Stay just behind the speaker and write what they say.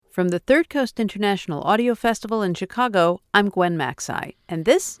From the Third Coast International Audio Festival in Chicago, I'm Gwen Macsai, and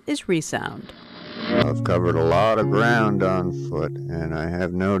this is Resound. I've covered a lot of ground on foot, and I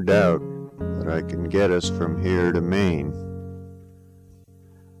have no doubt that I can get us from here to Maine.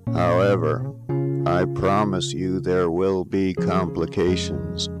 However, I promise you there will be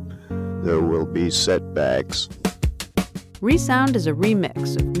complications. There will be setbacks. Resound is a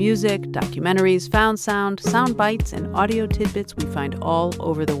remix of music, documentaries, found sound, sound bites, and audio tidbits we find all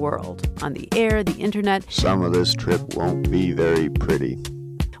over the world, on the air, the internet. Some of this trip won't be very pretty.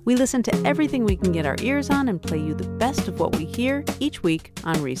 We listen to everything we can get our ears on and play you the best of what we hear each week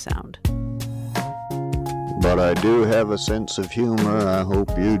on Resound. But I do have a sense of humor. I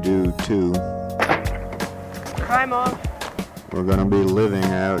hope you do too. Hi, Mom. We're going to be living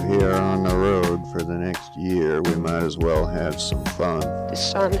out here on the road for the next year. We might as well have some fun. The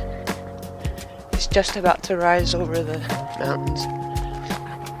sun is just about to rise over the mountains.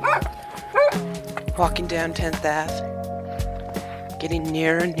 Walking down 10th Ave, getting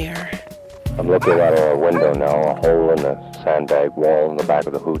nearer and nearer. I'm looking out of a window now, a hole in the sandbag wall in the back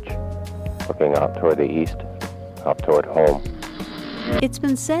of the hooch, looking out toward the east, up toward home. It's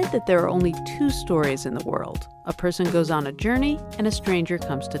been said that there are only two stories in the world. A person goes on a journey and a stranger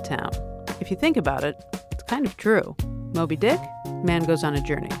comes to town. If you think about it, it's kind of true. Moby Dick, man goes on a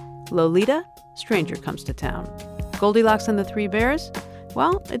journey. Lolita, stranger comes to town. Goldilocks and the Three Bears?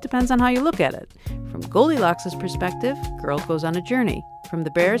 Well, it depends on how you look at it. From Goldilocks' perspective, girl goes on a journey. From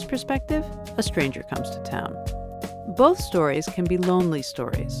the bear's perspective, a stranger comes to town. Both stories can be lonely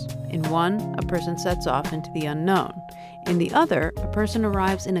stories. In one, a person sets off into the unknown. In the other, a person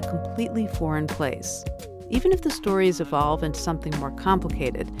arrives in a completely foreign place. Even if the stories evolve into something more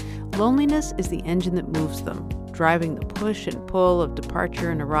complicated, loneliness is the engine that moves them, driving the push and pull of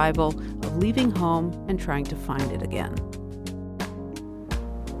departure and arrival, of leaving home and trying to find it again.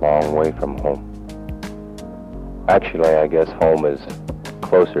 Long way from home. Actually, I guess home is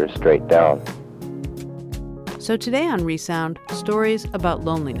closer straight down. So today on Resound, stories about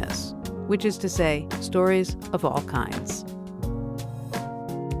loneliness, which is to say, stories of all kinds.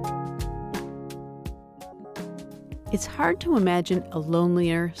 It's hard to imagine a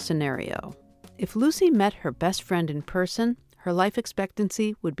lonelier scenario. If Lucy met her best friend in person, her life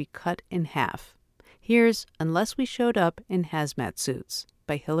expectancy would be cut in half. Here's Unless We Showed Up in Hazmat Suits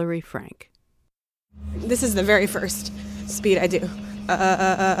by Hilary Frank. This is the very first speed I do.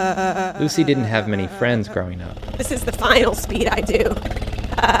 Lucy didn't have many friends growing up. This is the final speed I do.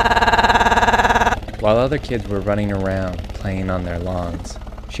 While other kids were running around, playing on their lawns,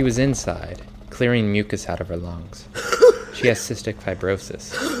 she was inside, clearing mucus out of her lungs. She has cystic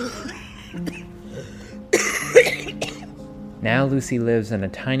fibrosis. Now Lucy lives in a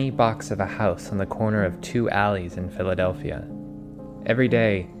tiny box of a house on the corner of two alleys in Philadelphia. Every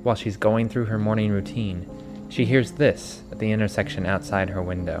day, while she's going through her morning routine, she hears this at the intersection outside her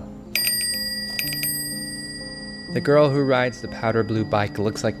window. The girl who rides the powder blue bike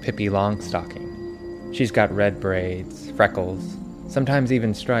looks like Pippi Longstocking. She's got red braids, freckles, sometimes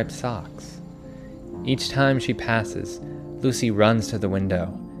even striped socks. Each time she passes, Lucy runs to the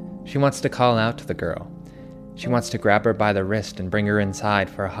window. She wants to call out to the girl. She wants to grab her by the wrist and bring her inside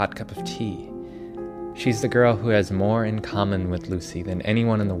for a hot cup of tea. She's the girl who has more in common with Lucy than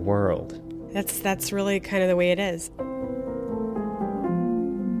anyone in the world. That's really kind of the way it is.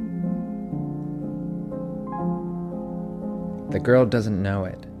 The girl doesn't know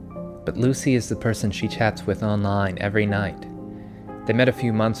it, but Lucy is the person she chats with online every night. They met a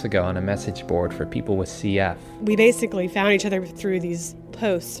few months ago on a message board for people with CF. We basically found each other through these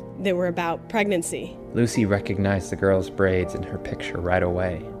posts that were about pregnancy. Lucy recognized the girl's braids in her picture right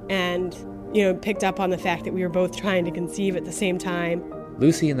away. And, picked up on the fact that we were both trying to conceive at the same time.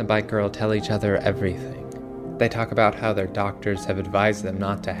 Lucy and the bike girl tell each other everything. They talk about how their doctors have advised them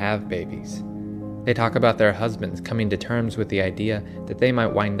not to have babies. They talk about their husbands coming to terms with the idea that they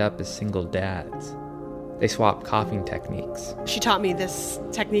might wind up as single dads. They swap coughing techniques. She taught me this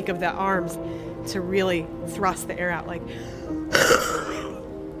technique of the arms to really thrust the air out like...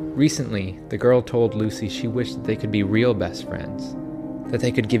 Recently, the girl told Lucy she wished that they could be real best friends, that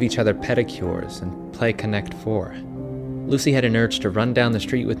they could give each other pedicures and play Connect 4. Lucy had an urge to run down the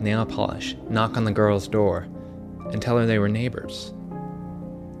street with nail polish, knock on the girl's door, and tell her they were neighbors.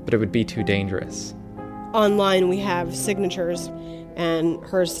 But it would be too dangerous. Online we have signatures, and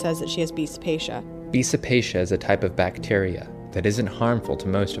hers says that she has B. cepacia. B. cepacia is a type of bacteria that isn't harmful to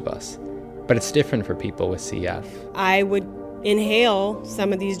most of us, but it's different for people with CF. I would inhale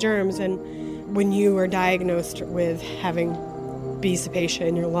some of these germs, and when you are diagnosed with having B. cepacia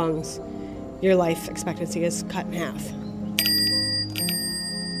in your lungs, your life expectancy is cut in half.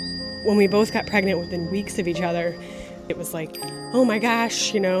 When we both got pregnant within weeks of each other, it was like, oh my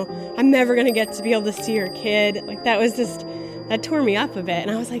gosh, I'm never going to get to be able to see her kid. Like, that tore me up a bit.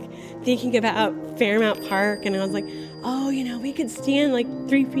 And I was like thinking about Fairmount Park, and I was like, oh, we could stand like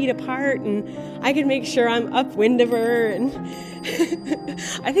 3 feet apart and I could make sure I'm upwind of her. And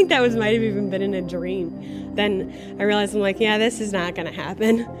I think that might have even been in a dream. Then I realized, I'm like, yeah, this is not going to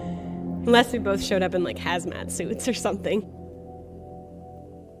happen unless we both showed up in like hazmat suits or something.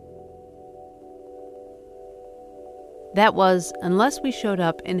 That was Unless We Showed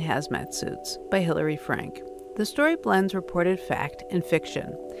Up in Hazmat Suits by Hilary Frank. The story blends reported fact and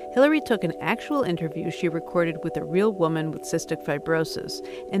fiction. Hilary took an actual interview she recorded with a real woman with cystic fibrosis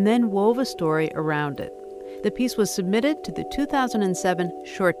and then wove a story around it. The piece was submitted to the 2007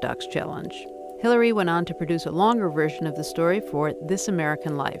 Short Docs Challenge. Hilary went on to produce a longer version of the story for This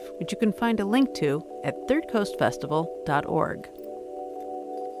American Life, which you can find a link to at thirdcoastfestival.org.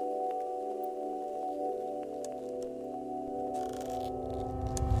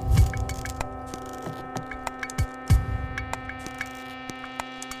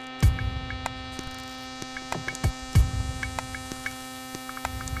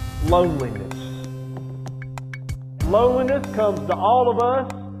 Loneliness. Loneliness comes to all of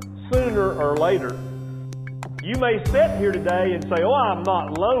us sooner or later. You may sit here today and say, oh, I'm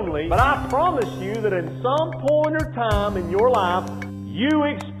not lonely, but I promise you that in some point or time in your life, you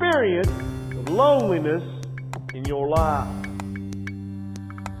experience loneliness in your life.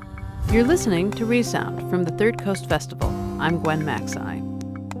 You're listening to Resound from the Third Coast Festival. I'm Gwen Macsai.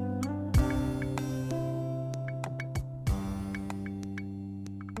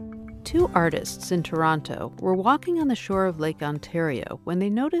 Two artists in Toronto were walking on the shore of Lake Ontario when they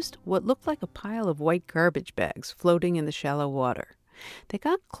noticed what looked like a pile of white garbage bags floating in the shallow water. They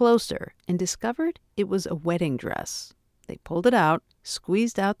got closer and discovered it was a wedding dress. They pulled it out,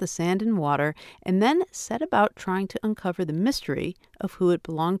 squeezed out the sand and water, and then set about trying to uncover the mystery of who it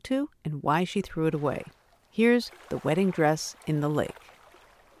belonged to and why she threw it away. Here's the wedding dress in the lake.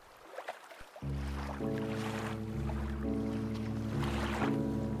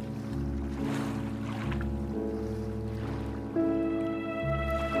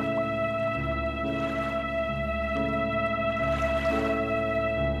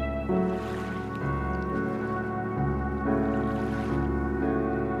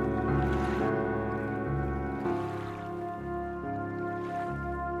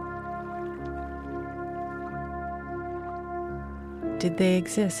 Did they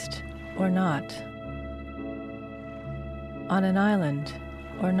exist or not? On an island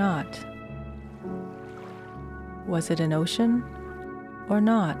or not? Was it an ocean or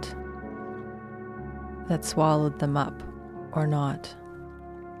not that swallowed them up or not?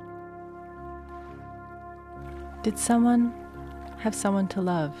 Did someone have someone to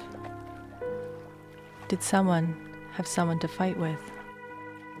love? Did someone have someone to fight with?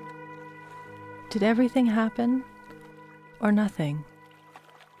 Did everything happen or nothing?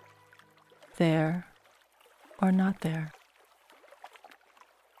 There or not there?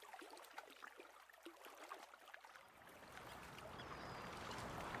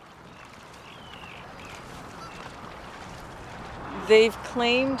 They've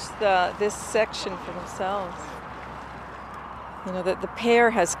claimed this section for themselves. The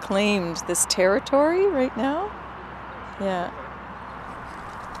pair has claimed this territory right now. Yeah.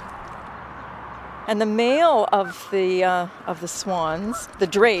 And the male of the swans, the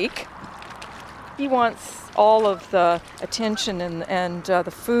drake, he wants all of the attention and the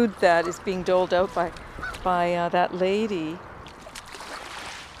food that is being doled out by that lady.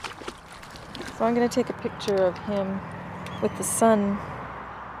 So I'm going to take a picture of him with the sun.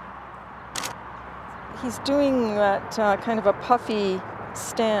 He's doing that kind of a puffy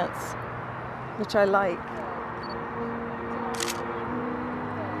stance, which I like.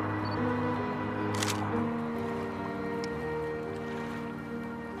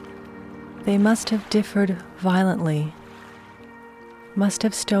 They must have differed violently, must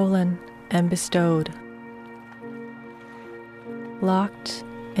have stolen and bestowed, locked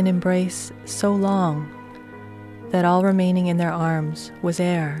in embrace so long that all remaining in their arms was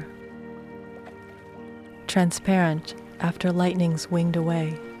air, transparent after lightnings winged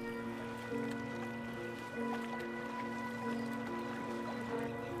away.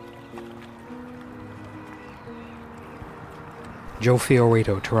 Joe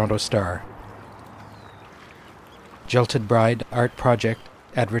Fiorito, Toronto Star. Jilted Bride, Art Project,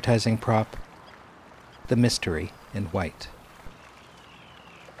 Advertising Prop, The Mystery in white.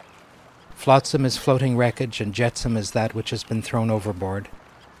 Flotsam is floating wreckage and jetsam is that which has been thrown overboard.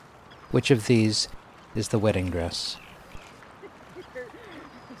 Which of these is the wedding dress?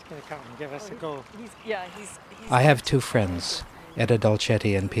 He's going to come and give us a go. He's I have two friends, Etta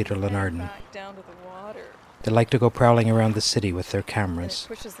Dolcetti and Peter Lenarden. down to the water. They like to go prowling around the city with their cameras.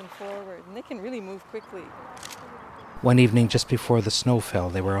 And it pushes them forward, and they can really move quickly. One evening just before the snow fell,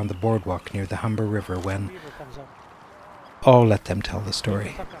 they were on the boardwalk near the Humber River when... Oh, let them tell the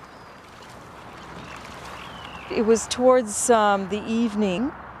story. It was towards the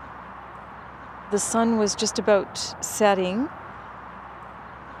evening. The sun was just about setting.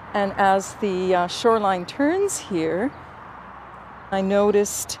 And as the shoreline turns here, I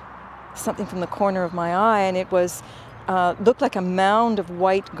noticed something from the corner of my eye, and it was looked like a mound of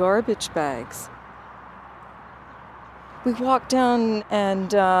white garbage bags. We walked down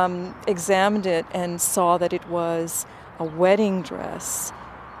and examined it and saw that it was a wedding dress.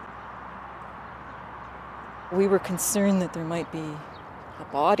 We were concerned that there might be a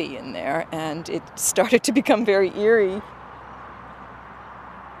body in there, and it started to become very eerie.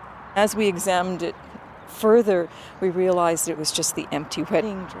 As we examined it further, we realized it was just the empty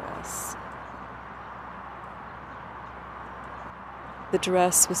wedding dress. The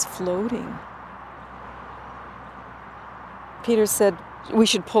dress was floating. Peter said, we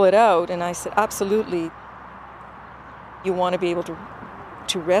should pull it out, and I said, absolutely. You want to be able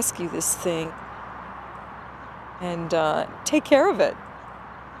to rescue this thing and take care of it,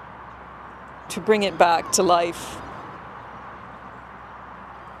 to bring it back to life.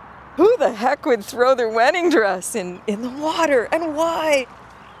 Who the heck would throw their wedding dress in the water, and why?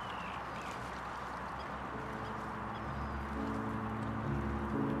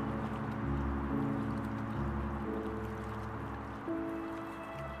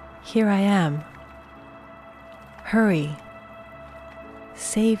 Here I am. Hurry.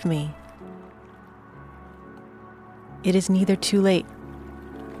 Save me. It is neither too late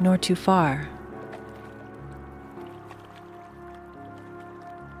nor too far.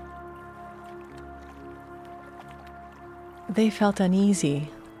 They felt uneasy.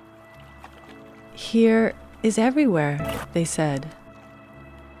 Here is everywhere, they said.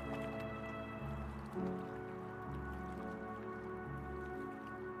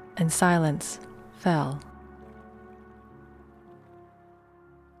 And silence fell.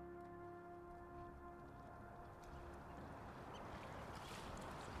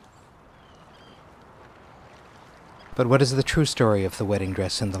 But what is the true story of the wedding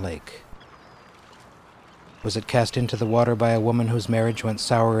dress in the lake? Was it cast into the water by a woman whose marriage went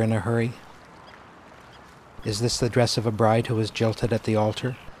sour in a hurry? Is this the dress of a bride who was jilted at the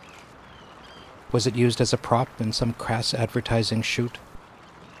altar? Was it used as a prop in some crass advertising shoot?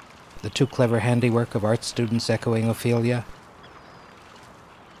 The too clever handiwork of art students echoing Ophelia?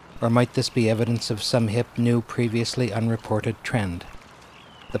 Or might this be evidence of some hip, new, previously unreported trend?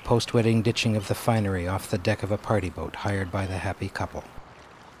 The post-wedding ditching of the finery off the deck of a party boat hired by the happy couple.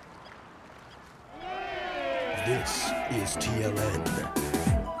 This is TLN.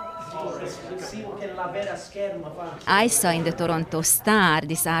 I saw in the Toronto Star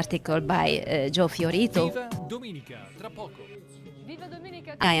this article by Joe Fiorito.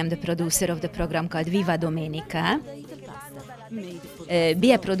 I am the producer of the program called Viva Domenica.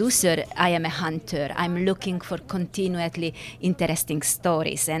 Be a producer, I am a hunter. I'm looking for continually interesting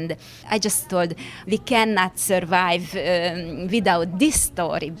stories. And I just thought we cannot survive without this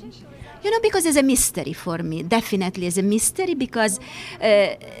story. You know, because it's a mystery for me. Definitely it's a mystery because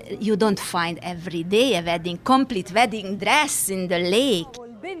you don't find every day a complete wedding dress in the lake.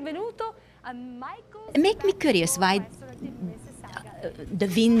 It makes me curious why the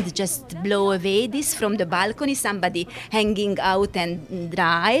wind just blow away this from the balcony, somebody hanging out and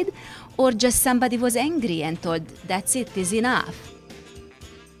dried, or just somebody was angry and thought, that's it, is enough.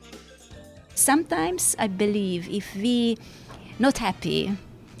 Sometimes I believe if we not happy,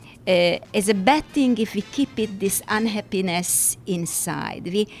 it's a bad thing if we keep this unhappiness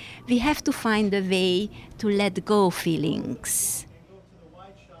inside. We have to find a way to let go feelings.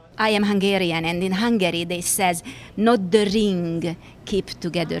 I am Hungarian, and in Hungary they says, not the ring keep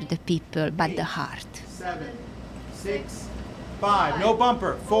together the people, but the heart. 7, 6, 5, no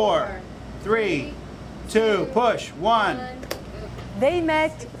bumper, 4, 3, 2, push, 1. They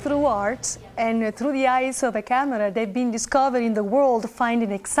met through art, and through the eyes of a camera, they've been discovering the world,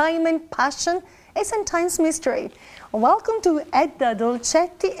 finding excitement, passion, and sometimes mystery. Welcome to Etta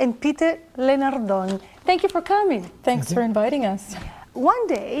Dolcetti and Peter Lenardon. Thank you for coming. Thanks for inviting us. One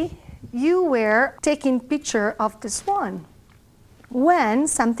day, you were taking picture of the swan when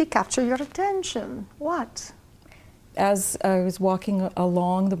something captured your attention. What? As I was walking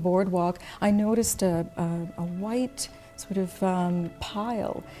along the boardwalk, I noticed a white sort of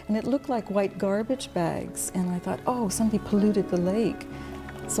pile, and it looked like white garbage bags. And I thought, oh, somebody polluted the lake.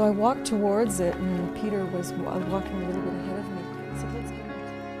 So I walked towards it, and Peter was walking a little bit ahead of me. So let's go.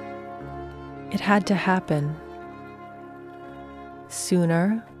 It had to happen.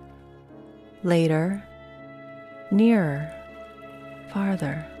 Sooner, later, nearer,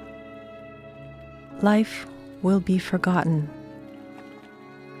 farther. Life will be forgotten.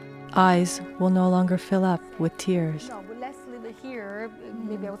 Eyes will no longer fill up with tears. No, but let's leave it here,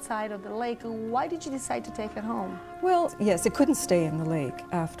 maybe outside of the lake. Why did you decide to take it home? Well, yes, it couldn't stay in the lake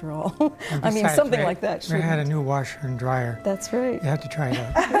after all. I mean, something like that We had a shouldn't. new washer and dryer. That's right. You had to try it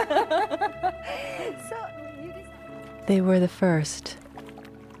out. They were the first.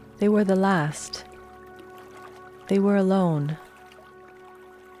 They were the last. They were alone.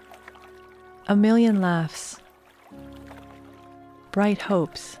 A million laughs. Bright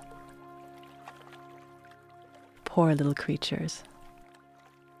hopes. Poor little creatures.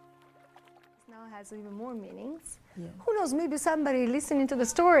 Now has even more meanings. Yeah. Who knows, maybe somebody listening to the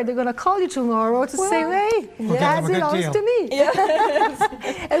story, they're going to call you tomorrow to say, hey, that belongs to me.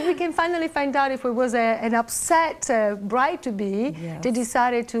 Yes. And we can finally find out if it was an upset bride-to-be that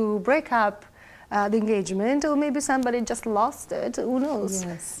decided to break up the engagement, or maybe somebody just lost it. Who knows?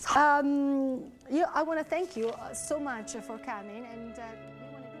 Yes. I want to thank you so much for coming. And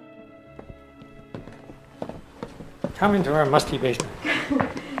Come into our musty basement.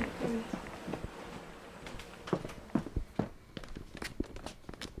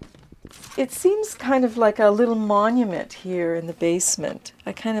 It seems kind of like a little monument here in the basement.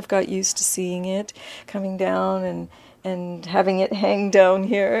 I kind of got used to seeing it coming down and having it hang down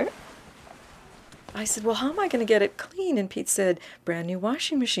here. I said, well, how am I going to get it clean? And Pete said, brand new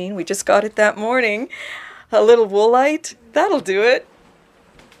washing machine. We just got it that morning. A little Woolite, that'll do it.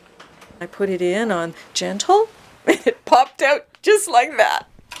 I put it in on gentle, and it popped out just like that.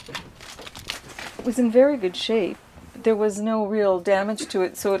 It was in very good shape. There was no real damage to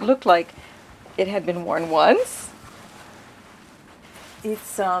it, so it looked like it had been worn once.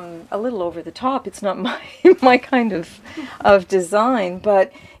 It's a little over the top. It's not my kind of design,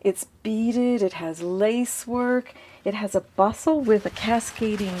 but it's beaded, it has lace work, it has a bustle with a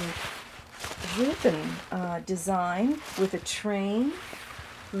cascading ribbon design with a train,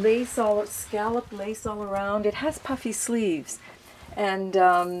 scalloped lace all around. It has puffy sleeves. And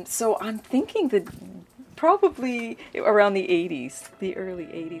so I'm thinking that probably around the 80s, the early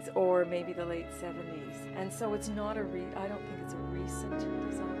 80s, or maybe the late 70s. And so it's not I don't think it's a recent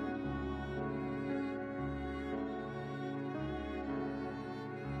design.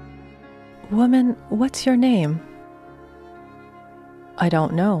 Woman, what's your name? I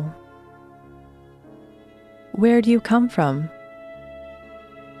don't know. Where do you come from?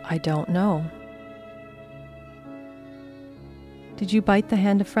 I don't know. Did you bite the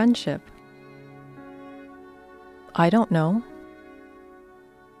hand of friendship? I don't know.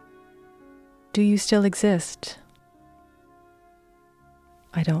 Do you still exist?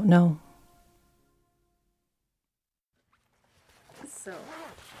 I don't know. So,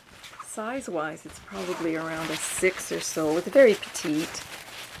 size-wise, it's probably around a 6 or so, with a very petite.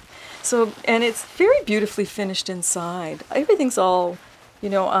 So, and it's very beautifully finished inside. Everything's all,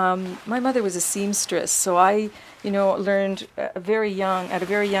 my mother was a seamstress, so I, learned at a very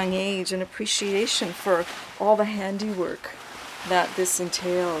young age, an appreciation for all the handiwork that this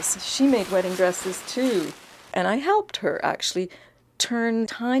entails. She made wedding dresses too, and I helped her actually turn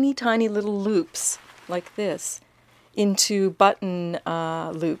tiny, tiny little loops like this into button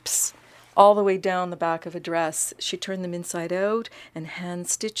loops all the way down the back of a dress. She turned them inside out and hand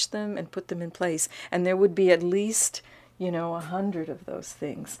stitched them and put them in place, and there would be at least 100 of those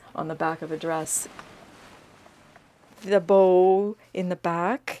things on the back of a dress. The bow in the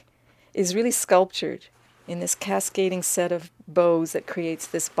back is really sculptured in this cascading set of bows that creates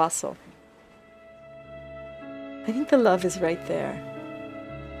this bustle. I think the love is right there.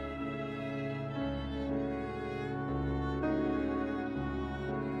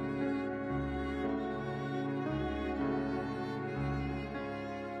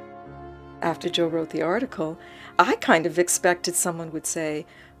 After Joe wrote the article, I kind of expected someone would say,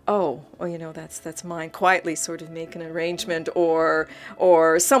 oh, well, that's mine, quietly sort of make an arrangement, or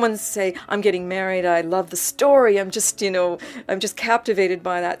someone say, I'm getting married, I love the story, I'm just captivated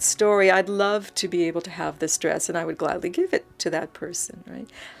by that story, I'd love to be able to have this dress, and I would gladly give it to that person, right?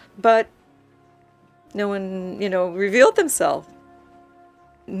 But no one, revealed themselves.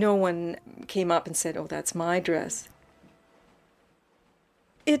 No one came up and said, oh, that's my dress.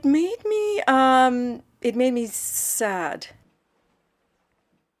 It made me sad.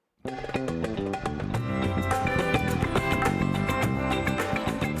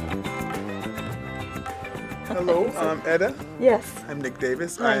 Hello, I'm Edda. Yes. I'm Nick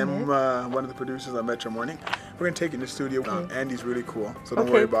Davis. Hi, I am Nick. one of the producers on Metro Morning. We're going to take you in the studio. Andy's really cool, so don't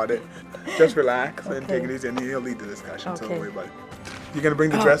Okay. worry about it. Just relax and Okay. take it easy, and he'll lead the discussion, so Okay. don't worry about it. You going to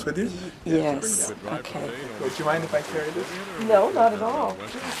bring the Oh, dress with you? yes. Okay. Would you mind if I carry this? No, not at all.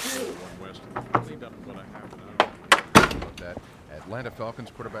 Atlanta Falcons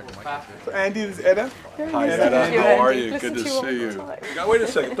quarterback Mike. So Andy, this is Edda. Hi, Edda. How are you? Good to see you. Now, wait a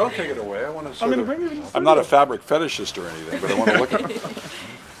second. Don't take it away. I want to sort of. I'm not a fabric fetishist or anything, but I want to look at it.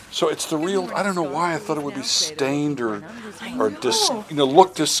 So it's the real. I don't know why I thought it would be stained or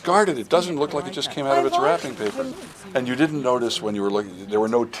look discarded. It doesn't look like it just came out of its wrapping paper. And you didn't notice when you were looking. There were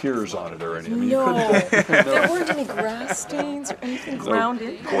no tears on it or anything. I mean, No, you couldn't. there weren't any grass stains or anything ground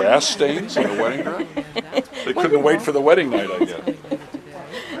in. Grass stains in a wedding dress? They couldn't wait for the wedding night, I guess.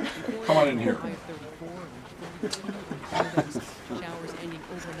 Come on in here.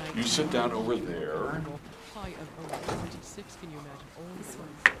 You sit down over there.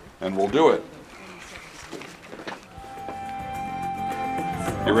 And we'll do it.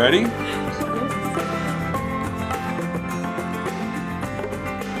 You ready?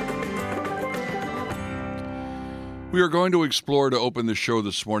 We are going to explore, to open the show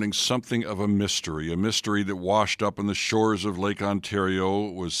this morning, something of a mystery that washed up on the shores of Lake Ontario,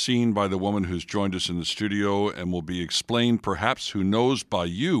 was seen by the woman who's joined us in the studio, and will be explained, perhaps, who knows, by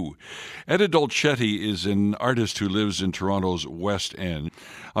you. Edda Dolcetti is an artist who lives in Toronto's West End.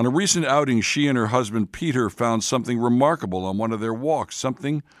 On a recent outing, she and her husband Peter found something remarkable on one of their walks,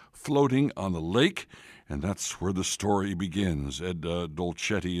 something floating on the lake. And that's where the story begins. Edda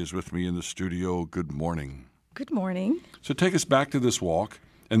Dolcetti is with me in the studio. Good morning. Good morning. So take us back to this walk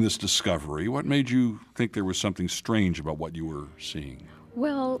and this discovery. What made you think there was something strange about what you were seeing?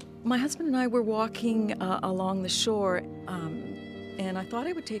 Well, my husband and I were walking along the shore, and I thought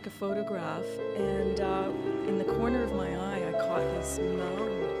I would take a photograph. And in the corner of my eye, I caught this mound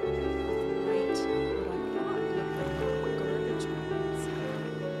of white, what I thought looked like garbage bags.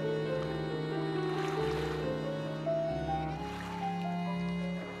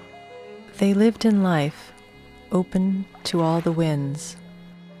 They lived in life, open to all the winds,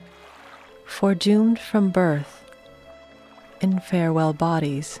 foredoomed from birth, in farewell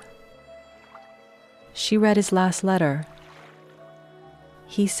bodies. She read his last letter.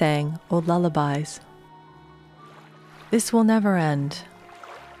 He sang old lullabies. This will never end.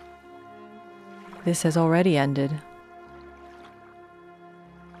 This has already ended.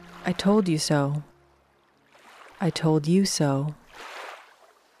 I told you so. I told you so.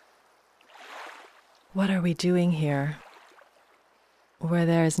 What are we doing here, where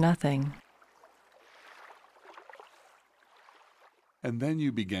there is nothing? And then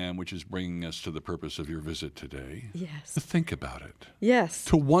you began, which is bringing us to the purpose of your visit today. Yes. To think about it. Yes.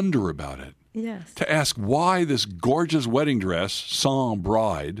 To wonder about it. Yes. To ask why this gorgeous wedding dress, sans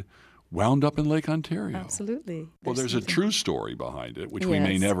bride, wound up in Lake Ontario. Absolutely. Well, there's a true story behind it, which we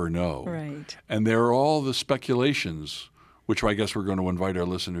may Yes. never know. Right. And there are all the speculations, which I guess we're going to invite our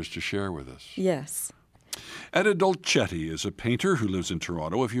listeners to share with us. Yes. Edda Dolcetti is a painter who lives in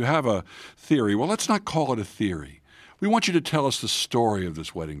Toronto. If you have a theory, well, let's not call it a theory. We want you to tell us the story of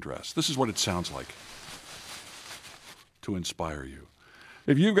this wedding dress. This is what it sounds like to inspire you.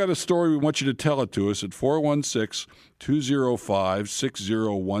 If you've got a story, we want you to tell it to us at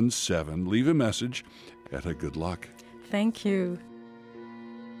 416-205-6017. Leave a message. Edda, good luck. Thank you.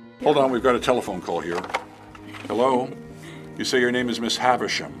 Hold on, we've got a telephone call here. Hello? You say your name is Miss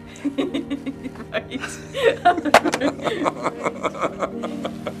Havisham. Right.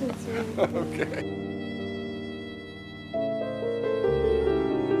 Okay.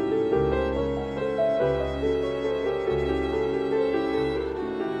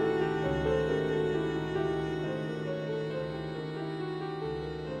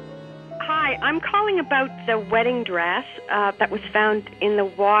 Hi, I'm calling about the wedding dress that was found in the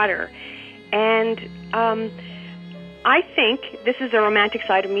water. And I think, this is the romantic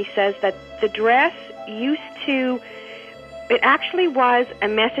side of me, says that the dress it actually was a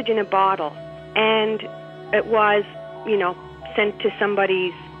message in a bottle. And it was, sent to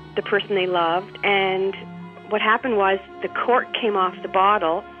the person they loved. And what happened was the cork came off the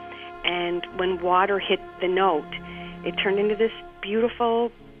bottle, and when water hit the note, it turned into this beautiful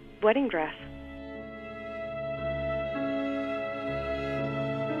wedding dress.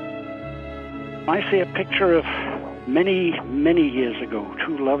 I see a picture of many, many years ago,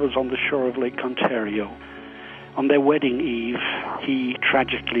 two lovers on the shore of Lake Ontario. On their wedding eve, he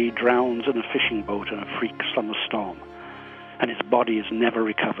tragically drowns in a fishing boat in a freak summer storm, and his body is never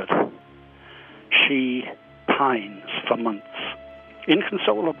recovered. She pines for months,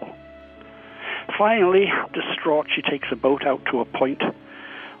 inconsolable. finally, distraught, she takes a boat out to a point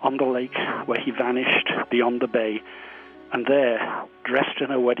on the lake where he vanished beyond the bay, and there, dressed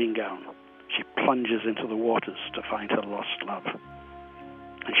in her wedding gown, she plunges into the waters to find her lost love.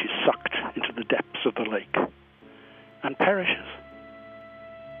 And she's sucked into the depths of the lake and perishes.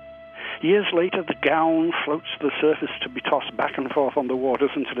 Years later, the gown floats to the surface to be tossed back and forth on the waters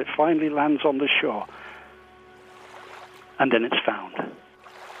until it finally lands on the shore. And then it's found.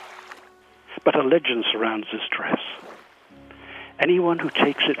 But a legend surrounds this dress. Anyone who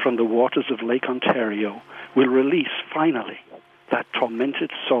takes it from the waters of Lake Ontario will release, finally, that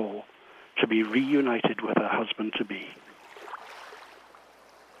tormented soul to be reunited with her husband-to-be.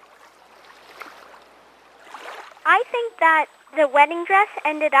 I think that the wedding dress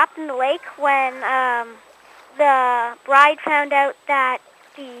ended up in the lake when the bride found out that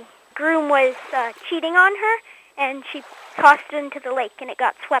the groom was cheating on her, and she tossed it into the lake, and it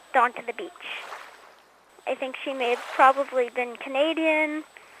got swept onto the beach. I think she may have probably been Canadian,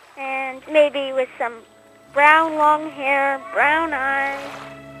 and maybe with some brown long hair, brown eyes.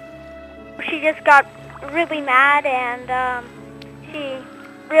 She just got really mad, and she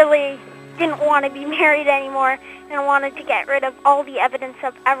really didn't want to be married anymore and wanted to get rid of all the evidence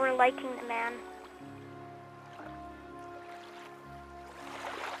of ever liking the man.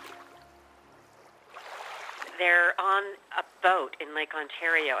 They're on a boat in Lake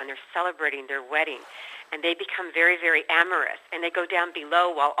Ontario, and they're celebrating their wedding. And they become very, very amorous. And they go down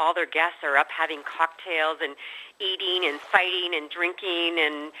below while all their guests are up having cocktails and eating and fighting and drinking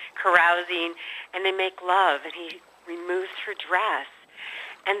and carousing. And they make love, and he removes her dress.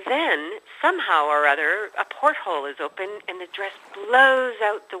 And then, somehow or other, a porthole is open, and the dress blows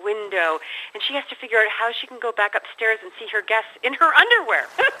out the window. And she has to figure out how she can go back upstairs and see her guests in her underwear.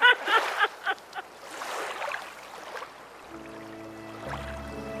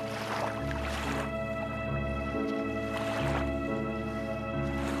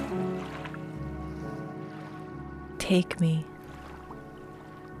 Take me.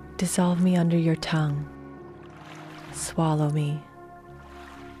 Dissolve me under your tongue. Swallow me.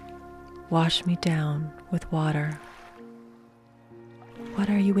 Wash me down with water. What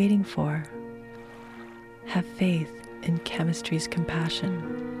are you waiting for? Have faith in chemistry's compassion.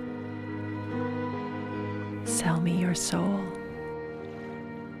 Sell me your soul.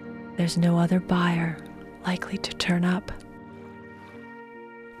 There's no other buyer likely to turn up.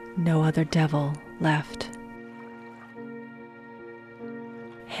 No other devil left.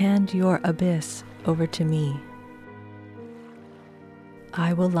 Hand your abyss over to me.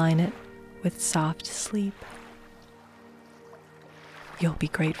 I will line it with soft sleep. You'll be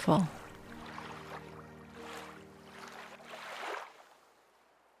grateful.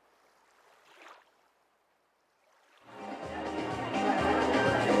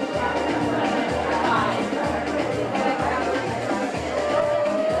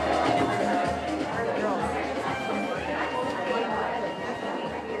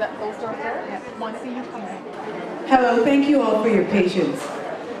 Hello, thank you all for your patience.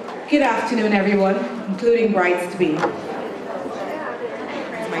 Good afternoon, everyone, including brides-to-be. Is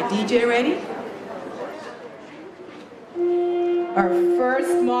my DJ ready? Our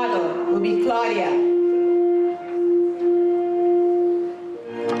first model will be Claudia.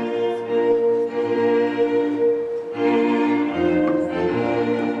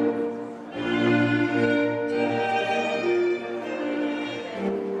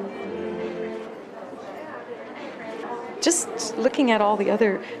 Just looking at all the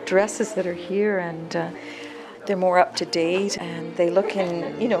other dresses that are here, and they're more up to date, and they look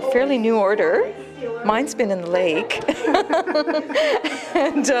in, fairly new order. Mine's been in the lake,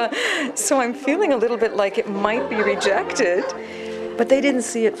 and so I'm feeling a little bit like it might be rejected, but they didn't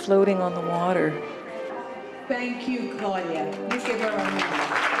see it floating on the water. Thank you, Claudia. Please give her a hand.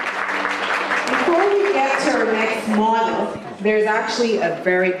 Before we get to our next model, there's actually a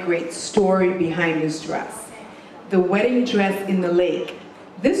very great story behind this dress. The wedding dress in the lake.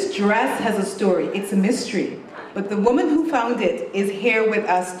 This dress has a story. It's a mystery. But the woman who found it is here with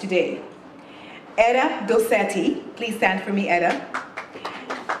us today. Etta Dossetti, please stand for me, Etta.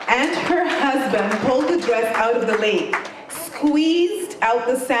 And her husband pulled the dress out of the lake, squeezed out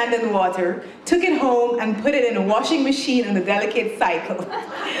the sand and water, took it home and put it in a washing machine in the delicate cycle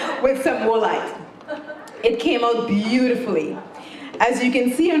with some woolite. It came out beautifully. As you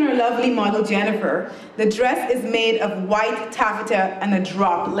can see on our lovely model, Jennifer, the dress is made of white taffeta and a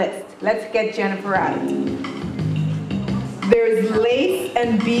drop list. Let's get Jennifer out. There's lace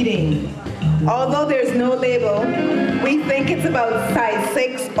and beading. Although there's no label, we think it's about size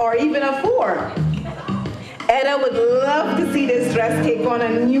 6 or even a 4. Etta would love to see this dress take on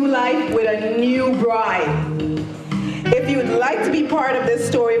a new life with a new bride. If you would like to be part of this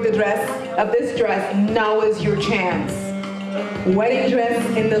story of this dress, now is your chance. Wedding dress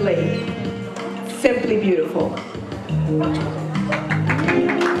in the lake. Simply beautiful.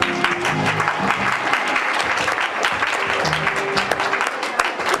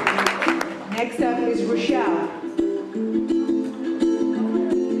 Next up is Rochelle.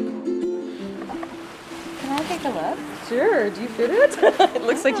 Can I take a look? Sure. Do you fit it? It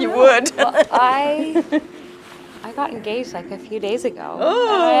looks like you would. Well, I got engaged like a few days ago.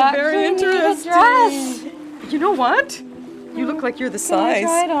 Oh, very interesting. Dress. You know what? You look like you're the size. Can I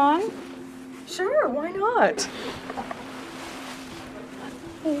try it on? Sure, why not?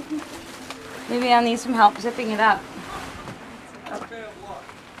 Maybe I'll need some help zipping it up. Let's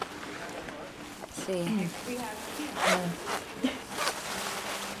see.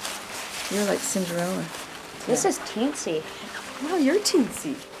 You're like Cinderella. This is teensy. Well, you're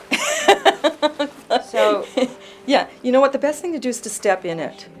teensy. So, yeah, you know what? The best thing to do is to step in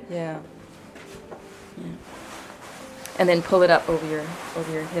it. Yeah. And then pull it up over your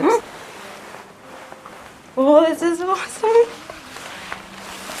hips. Oh, this is awesome.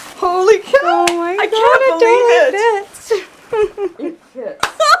 Holy cow! Oh my I God, can't believe it. It fits.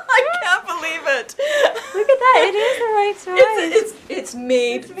 I can't believe it. Look at that. It is the right size. It's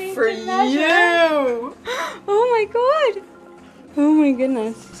made for to measure. you. Oh my God. Oh my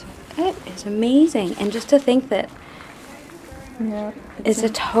goodness. It is amazing. And just to think that it's a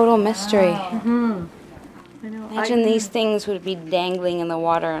total mystery. Mm-hmm. I know. Imagine these things would be dangling in the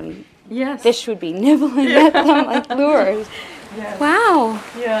water and Yes. fish would be nibbling at them like lures. Yes. Wow.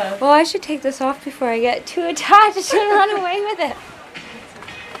 Yeah. Well, I should take this off before I get too attached and run away with it.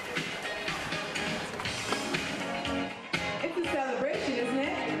 It's a celebration, isn't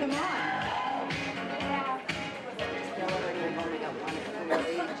it? Come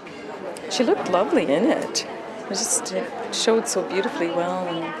on. She looked lovely in it. It showed so beautifully well,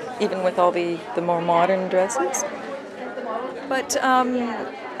 and even with all the more modern dresses. But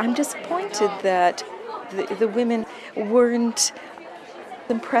I'm disappointed that the women weren't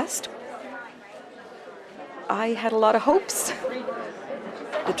impressed. I had a lot of hopes.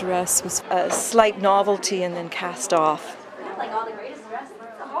 The dress was a slight novelty and then cast off.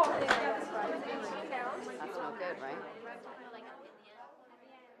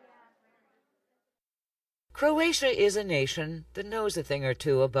 Croatia is a nation that knows a thing or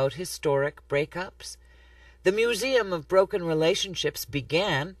two about historic breakups. The Museum of Broken Relationships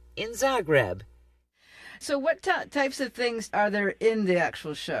began in Zagreb. So what types of things are there in the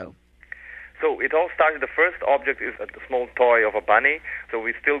actual show? So it all started, the first object is a small toy of a bunny. So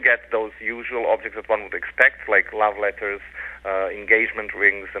we still get those usual objects that one would expect, like love letters, engagement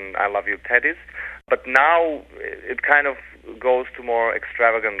rings, and I love you teddies. But now it kind of goes to more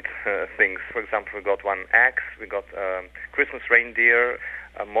extravagant things. For example, we got one axe, we got Christmas reindeer,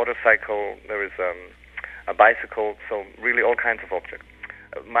 a motorcycle, there is a bicycle, so really all kinds of objects.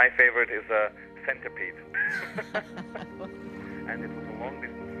 My favorite is a centipede. And it was a long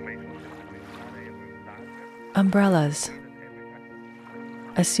distance relationship. Umbrellas,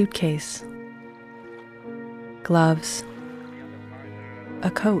 a suitcase, gloves,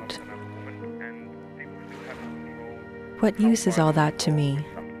 a coat. What use is all that to me?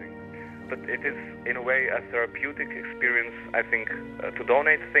 But it is, in a way, a therapeutic experience, I think, to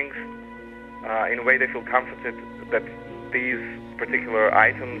donate things. In a way, they feel comforted that these particular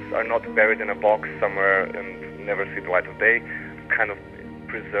items are not buried in a box somewhere and never see the light of day. Kind of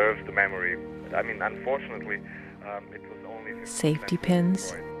preserves the memory. I mean, unfortunately, it was only... Safety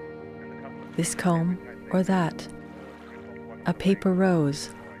pins, this comb or that, a paper rose,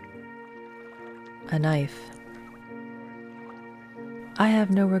 a knife. I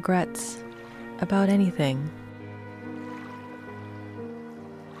have no regrets about anything.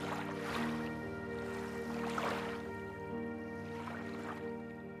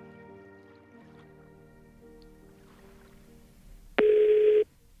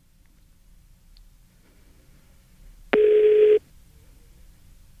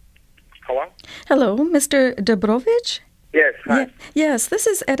 Hello, Mr. Dobrovich? Yes, hi. Yes, this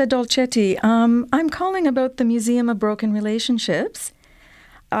is Etta Dolcetti. I'm calling about the Museum of Broken Relationships.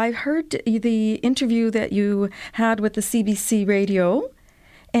 I heard the interview that you had with the CBC radio,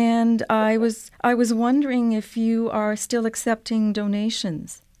 and I was wondering if you are still accepting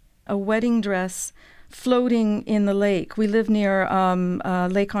donations. A wedding dress floating in the lake. We live near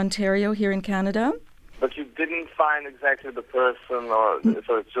Lake Ontario here in Canada. But you didn't find exactly the person, or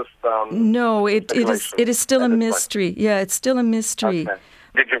so it's just... No, it is still a mystery. Yeah, it's still a mystery. Okay.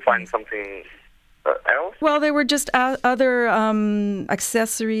 Did you find something else? Well, there were just other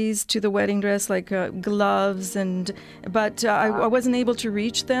accessories to the wedding dress, like gloves, but I wasn't able to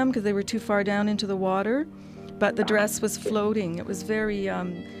reach them because they were too far down into the water. But the dress was floating. It was very,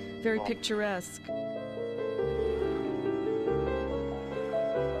 very picturesque.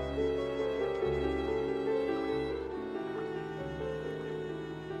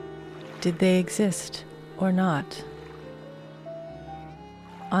 Did they exist or not?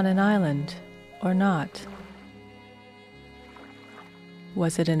 On an island or not?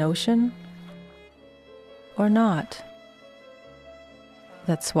 Was it an ocean or not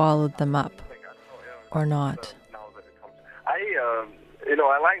that swallowed them up or not?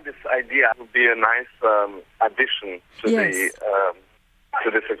 I like this idea. It would be a nice addition to to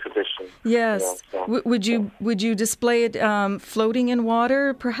this exhibition. Yes. Would you display it floating in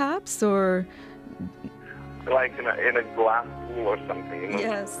water, perhaps, or like in a glass pool or something?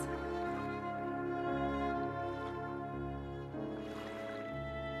 Yes.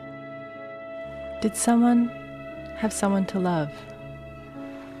 Did someone have someone to love?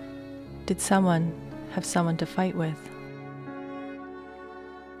 Did someone have someone to fight with?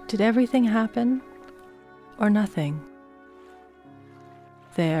 Did everything happen or nothing?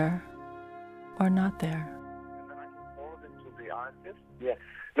 There or not there? And then I can forward it to the artist. Yeah.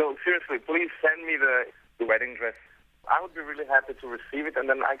 No, seriously, please send me the wedding dress. I would be really happy to receive it, and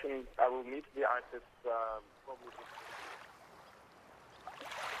then I will meet the artist probably.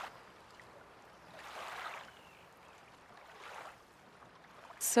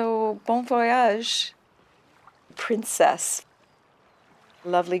 So, bon voyage, princess,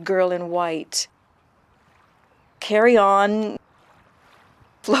 lovely girl in white. Carry on,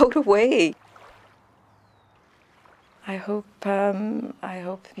 float away. I hope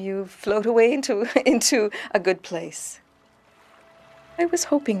you float away into a good place. I was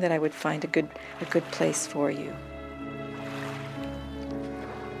hoping that I would find a good place for you.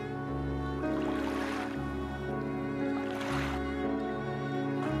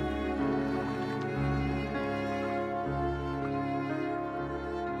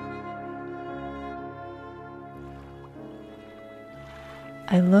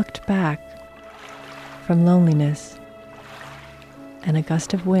 I looked back from loneliness, and a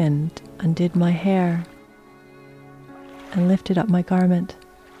gust of wind undid my hair and lifted up my garment.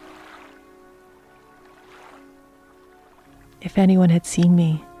 If anyone had seen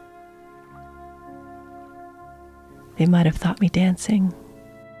me, they might have thought me dancing.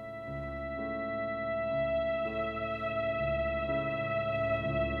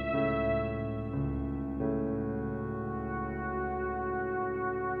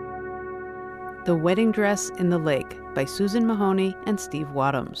 The Wedding Dress in the Lake by Susan Mahoney and Steve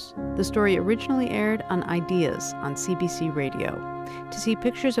Wadhams. The story originally aired on Ideas on CBC Radio. To see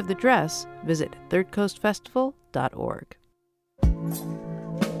pictures of the dress, visit thirdcoastfestival.org.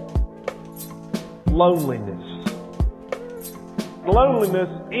 Loneliness. Loneliness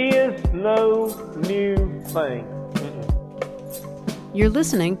is no new thing. You're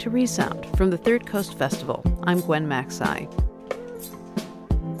listening to Resound from the Third Coast Festival. I'm Gwen Macsai.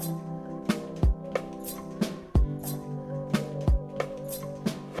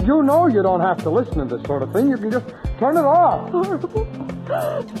 You know you don't have to listen to this sort of thing. You can just turn it off. Horrible.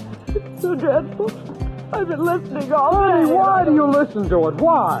 It's so dreadful. I've been listening all day. Honey, why do you listen to it?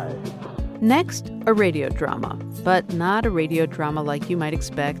 Why? Next, a radio drama. But not a radio drama like you might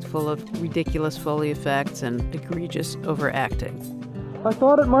expect, full of ridiculous Foley effects and egregious overacting. I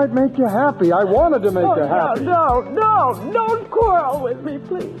thought it might make you happy. I wanted to make you happy. No, don't quarrel with me,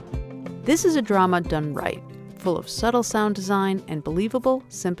 please. This is a drama done right, full of subtle sound design and believable,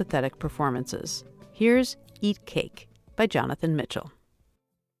 sympathetic performances. Here's Eat Cake by Jonathan Mitchell.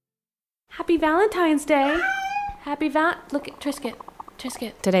 Happy Valentine's Day. Look at Trisket.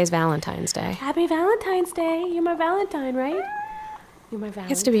 Today's Valentine's Day. Happy Valentine's Day. You're my Valentine, right? You're my Valentine. It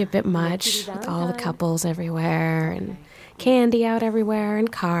gets to be a bit much with all the couples everywhere and candy out everywhere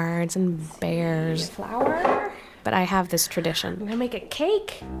and cards and bears. Flour. But I have this tradition. I'm gonna make a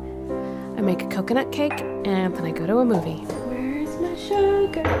cake. I make a coconut cake and then I go to a movie. Where's my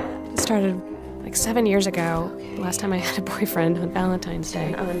sugar? It started like 7 years ago, the last time I had a boyfriend on Valentine's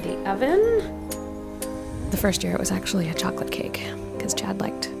Day. Turn on the oven. The first year it was actually a chocolate cake, because Chad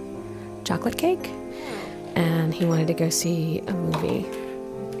liked chocolate cake, and he wanted to go see a movie.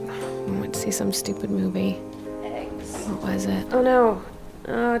 We went to see some stupid movie. Eggs. What was it? Oh no.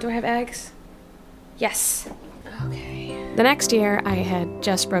 Do I have eggs? Yes. Okay. The next year, I had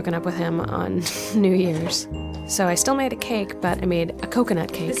just broken up with him on New Year's. So I still made a cake, but I made a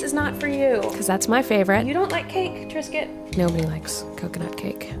coconut cake. This is not for you. Because that's my favorite. You don't like cake, Trisket? Nobody likes coconut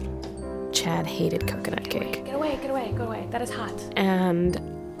cake. Chad hated coconut cake. Get away, get away, go away. That is hot. And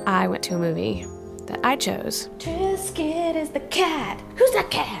I went to a movie that I chose. Trisket is the cat. Who's that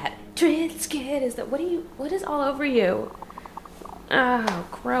cat? Trisket is the... What is all over you? Oh,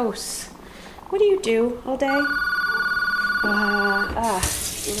 gross. What do you do all day? I'm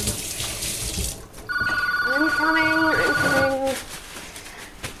coming.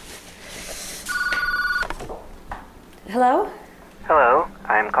 Hello? Hello,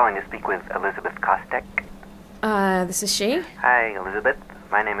 I'm calling to speak with Elizabeth Kostek. This is she? Hi, Elizabeth.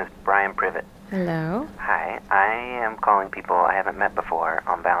 My name is Brian Privet. Hello? Hi, I am calling people I haven't met before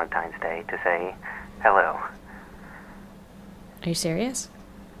on Valentine's Day to say hello. Are you serious?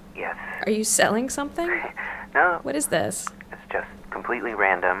 Yes. Are you selling something? No. What is this? It's just completely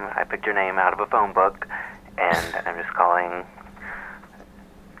random. I picked your name out of a phone book, and I'm just calling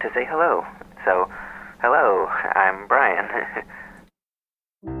to say hello. So, hello, I'm Brian.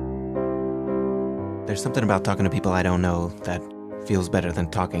 There's something about talking to people I don't know that feels better than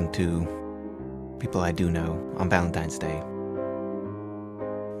talking to people I do know on Valentine's Day.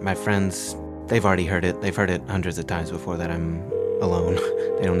 My friends, they've already heard it. They've heard it hundreds of times before that I'm alone.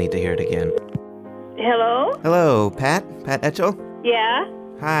 They don't need to hear it again. Hello? Hello, Pat? Pat Etchell? Yeah?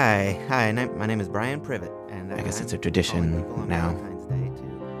 Hi. My name is Brian Privet, and I guess it's a tradition now.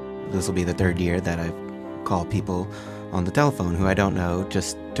 This will be the third year that I've called people on the telephone who I don't know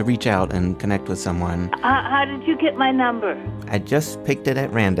just to reach out and connect with someone. How did you get my number? I just picked it at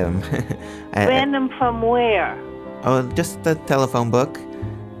random. Random from where? Oh, just the telephone book.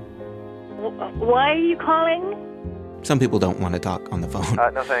 Why are you calling? Some people don't want to talk on the phone.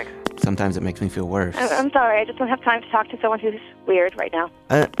 No thanks. Sometimes it makes me feel worse. I'm sorry, I just don't have time to talk to someone who's weird right now.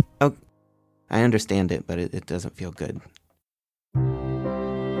 Oh, I understand it, but it doesn't feel good.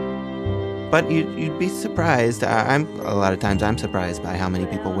 But you'd be surprised. A lot of times I'm surprised by how many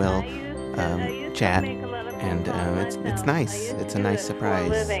people will chat, and it's nice. It's a nice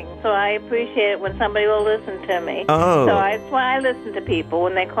surprise. So I appreciate it when somebody will listen to me. Oh. So that's why I listen to people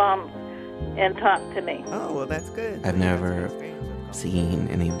when they call and talk to me. Oh, well, that's good. I've never seen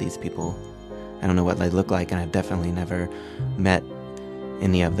any of these people. I don't know what they look like, and I've definitely never met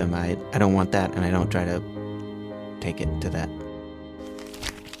any of them. I don't want that, and I don't try to take it to that.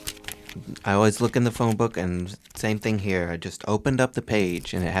 I always look in the phone book, and same thing here. I just opened up the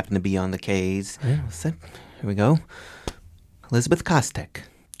page, and it happened to be on the K's. Here we go. Elizabeth Kostek.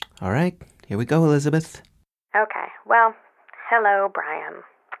 All right, here we go, Elizabeth. Okay, well, hello, Brian.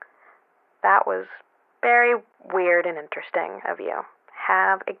 That was very weird and interesting of you.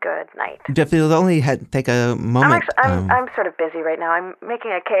 Have a good night. If you'll only take a moment. I'm sort of busy right now. I'm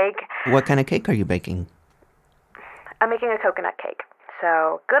making a cake. What kind of cake are you baking? I'm making a coconut cake.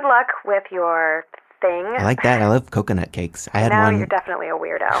 So good luck with your thing. I like that. I love coconut cakes. I had now one. You're definitely a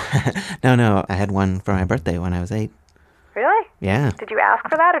weirdo. No. I had one for my birthday when I was 8. Really? Yeah. Did you ask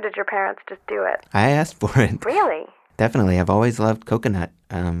for that, or did your parents just do it? I asked for it. Really? Definitely. I've always loved coconut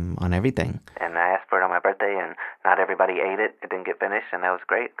on everything. And I asked for it on my birthday, and not everybody ate it. It didn't get finished, and that was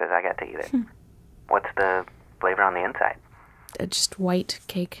great because I got to eat it. What's the flavor on the inside? Just white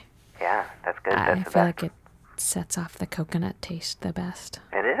cake. Yeah, that's good. I That's the feel best. like it sets off the coconut taste the best.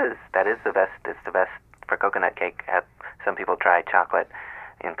 It is. That is the best. It's the best for coconut cake. Some people try chocolate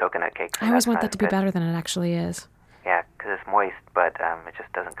in coconut cakes. I always want that to be better than it actually is. Yeah, because it's moist, but it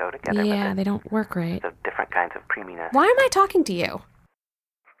just doesn't go together. Yeah, they don't work right. The different kinds of creaminess. Why am I talking to you?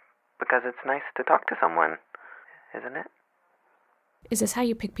 Because it's nice to talk to someone, isn't it? Is this how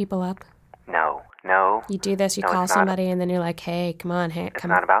you pick people up? No. You do this, you No, call it's not. somebody, and then you're like, hey, come on, hey, It's come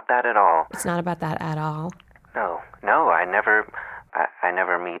not about that at all. It's not about that at all. No, I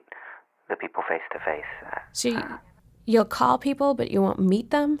never meet the people face to face. So you'll call people, but you won't meet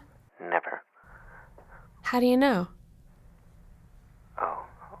them? Never. How do you know?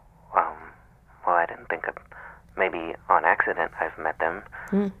 Well, I didn't think of. Maybe on accident I've met them.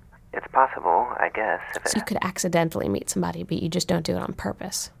 Hmm. It's possible, I guess. So you could accidentally meet somebody, but you just don't do it on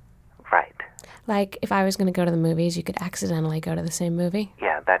purpose. Right. Like, if I was going to go to the movies, you could accidentally go to the same movie?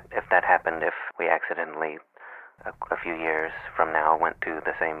 Yeah, if that happened, if we accidentally, a few years from now, went to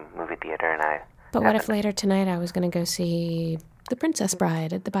the same movie theater and I... But what if later tonight I was going to go see The Princess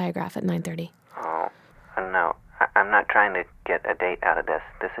Bride at the Biograph at 9:30? Oh, no. I'm not trying to get a date out of this.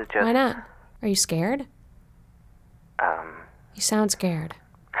 This is just... Why not? Are you scared? You sound scared.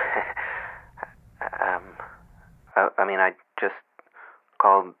 I mean, I just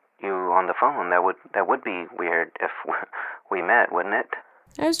called you on the phone. That would be weird if we met, wouldn't it?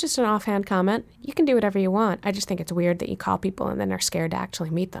 That was just an offhand comment. You can do whatever you want. I just think it's weird that you call people and then are scared to actually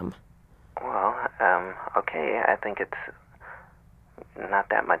meet them. Well, okay. I think it's not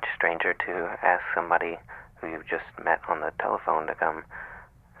that much stranger to ask somebody who you've just met on the telephone to come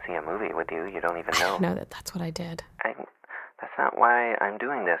see a movie with you. You don't even know. No, that's what I did. That's not why I'm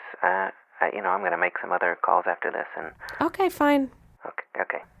doing this. I'm going to make some other calls after this. And Okay, fine.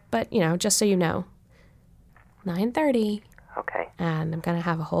 Okay. But, just so you know, 9:30. Okay. And I'm going to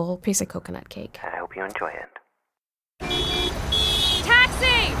have a whole piece of coconut cake. I hope you enjoy it.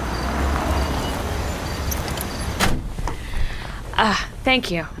 Taxi!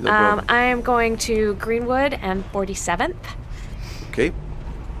 Thank you. No problem. I am going to Greenwood and 47th. Okay.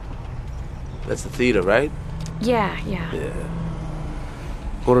 That's the theater, right? Yeah.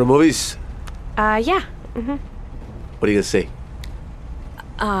 Going to the movies? Yeah. Mm-hmm. What are you going to see?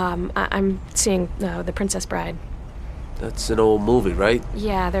 I'm seeing The Princess Bride. That's an old movie, right?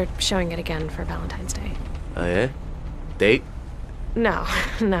 Yeah, they're showing it again for Valentine's Day. Oh, yeah? Date? No.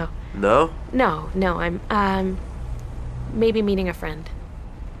 No? No, I'm, maybe meeting a friend.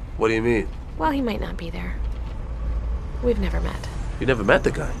 What do you mean? Well, he might not be there. We've never met. You never met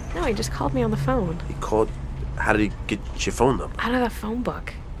the guy? No, he just called me on the phone. He called... How did he get your phone number? Out of the phone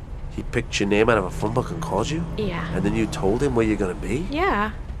book. He picked your name out of a phone book and called you? Yeah. And then you told him where you're going to be?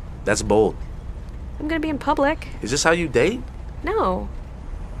 Yeah. That's bold. I'm gonna be in public. Is this how you date? No.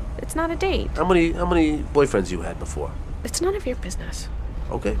 It's not a date. How many boyfriends you had before? It's none of your business.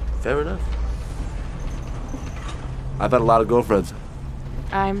 Okay, fair enough. I've had a lot of girlfriends.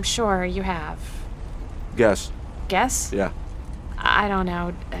 I'm sure you have. Guess. Guess? Yeah. I don't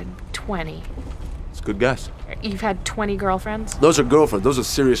know. 20. It's a good guess. You've had 20 girlfriends? Those are girlfriends. Those are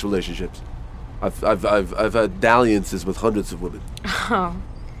serious relationships. I've had dalliances with hundreds of women. Oh.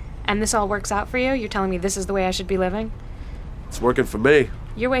 And this all works out for you? You're telling me this is the way I should be living? It's working for me.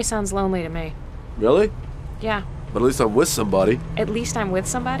 Your way sounds lonely to me. Really? Yeah. But at least I'm with somebody. At least I'm with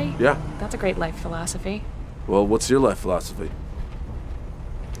somebody? Yeah. That's a great life philosophy. Well, what's your life philosophy?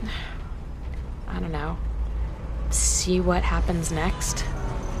 I don't know. See what happens next.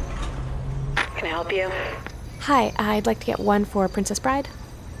 Can I help you? Hi, I'd like to get one for Princess Bride.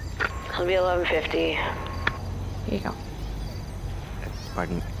 It'll be $11.50. Here you go.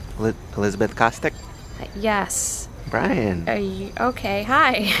 Pardon, Elizabeth Kostick? Yes. Brian. Are you okay?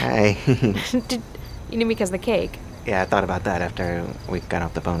 Hi. Hi. You knew me because of the cake. Yeah, I thought about that after we got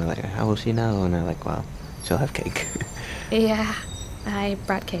off the phone. Like, how will she know? And I'm like, well, she'll have cake. Yeah, I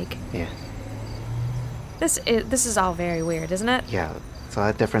brought cake. Yeah. This is all very weird, isn't it? Yeah, it's a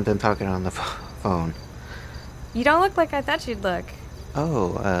lot different than talking on the phone. You don't look like I thought you'd look.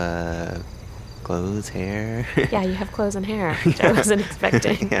 Oh, clothes, hair. Yeah, you have clothes and hair, which I wasn't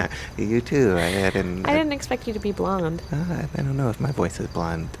expecting. Yeah, you too. I didn't expect you to be blonde. I don't know if my voice is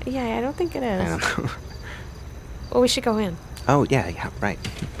blonde. Yeah, I don't think it is. I don't know. Well, we should go in. Oh, yeah, right.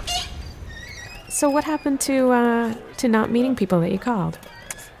 So what happened to not meeting people that you called?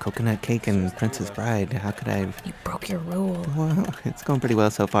 Coconut cake and Princess Bride. How could I... You broke your rule. Well, it's going pretty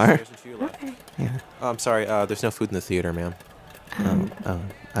well so far. Okay. Yeah. Oh, I'm sorry. There's no food in the theater, ma'am.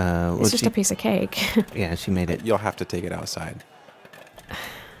 It's just a piece of cake. Yeah, she made it. You'll have to take it outside.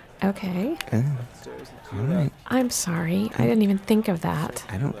 Okay. All right. I'm sorry. I didn't even think of that.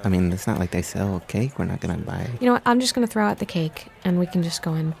 I mean, it's not like they sell cake. We're not going to buy... You know what? I'm just going to throw out the cake, and we can just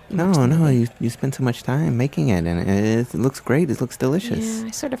go in. No, you spend so much time making it, and it looks great. It looks delicious. Yeah,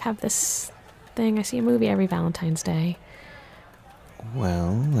 I sort of have this thing. I see a movie every Valentine's Day.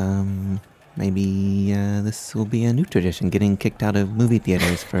 Well, maybe this will be a new tradition, getting kicked out of movie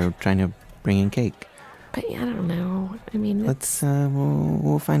theaters for trying to bring in cake. But I don't know. I mean, let's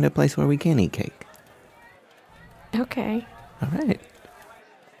we'll find a place where we can eat cake. Okay. All right.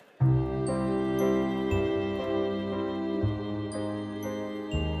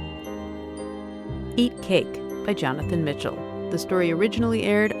 Eat Cake by Jonathan Mitchell. The story originally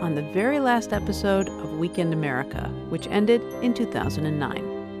aired on the very last episode of Weekend America, which ended in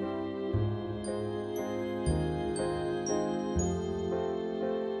 2009.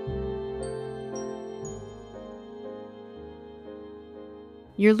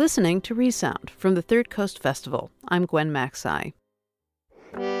 You're listening to Resound from the Third Coast Festival. I'm Gwen Macsai.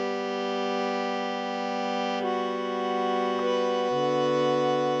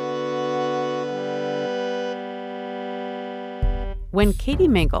 When Katie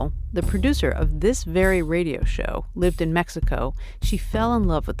Mingle, the producer of this very radio show, lived in Mexico, she fell in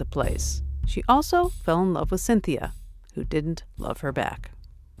love with the place. She also fell in love with Cynthia, who didn't love her back.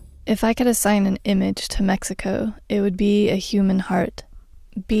 If I could assign an image to Mexico, it would be a human heart.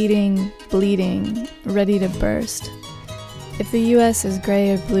 Beating, bleeding, ready to burst. If the U.S. is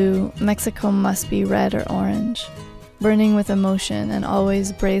gray or blue, Mexico must be red or orange, burning with emotion and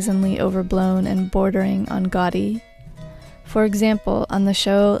always brazenly overblown and bordering on gaudy. For example, on the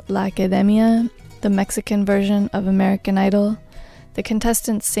show La Academia, the Mexican version of American Idol, the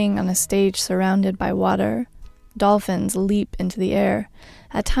contestants sing on a stage surrounded by water. Dolphins leap into the air.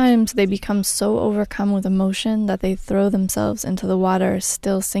 At times, they become so overcome with emotion that they throw themselves into the water,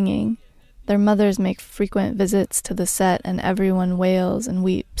 still singing. Their mothers make frequent visits to the set, and everyone wails and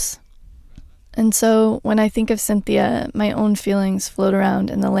weeps. And so, when I think of Cynthia, my own feelings float around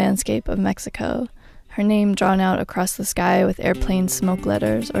in the landscape of Mexico, her name drawn out across the sky with airplane smoke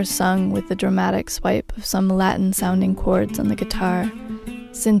letters, or sung with the dramatic swipe of some Latin-sounding chords on the guitar.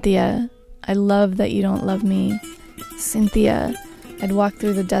 Cynthia, I love that you don't love me. Cynthia, I'd walk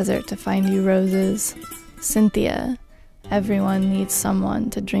through the desert to find you roses. Cynthia, everyone needs someone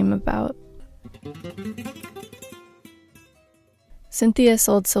to dream about. Cynthia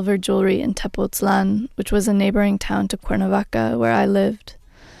sold silver jewelry in Tepoztlan, which was a neighboring town to Cuernavaca, where I lived.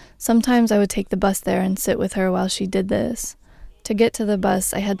 Sometimes I would take the bus there and sit with her while she did this. To get to the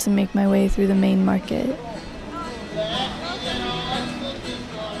bus, I had to make my way through the main market.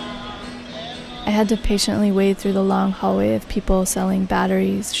 I had to patiently wade through the long hallway of people selling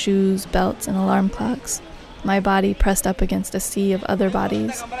batteries, shoes, belts, and alarm clocks, my body pressed up against a sea of other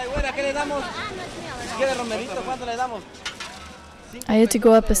bodies. I had to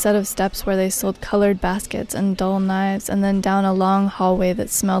go up a set of steps where they sold colored baskets and dull knives, and then down a long hallway that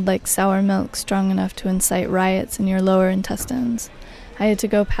smelled like sour milk strong enough to incite riots in your lower intestines. I had to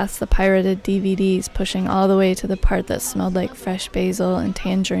go past the pirated DVDs, pushing all the way to the part that smelled like fresh basil and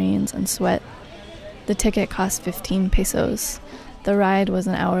tangerines and sweat. The ticket cost 15 pesos. The ride was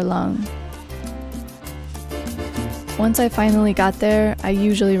an hour long. Once I finally got there, I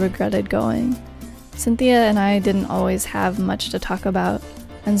usually regretted going. Cynthia and I didn't always have much to talk about,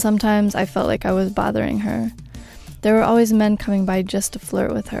 and sometimes I felt like I was bothering her. There were always men coming by just to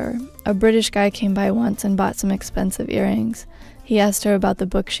flirt with her. A British guy came by once and bought some expensive earrings. He asked her about the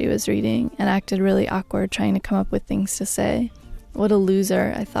book she was reading and acted really awkward trying to come up with things to say. What a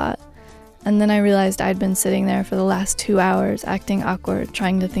loser, I thought. And then I realized I'd been sitting there for the last 2 hours acting awkward,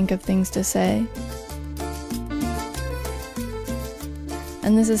 trying to think of things to say.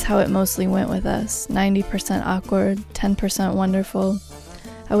 And this is how it mostly went with us, 90% awkward, 10% wonderful.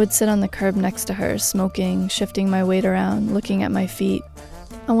 I would sit on the curb next to her, smoking, shifting my weight around, looking at my feet.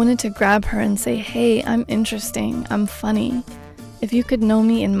 I wanted to grab her and say, "Hey, I'm interesting, I'm funny. If you could know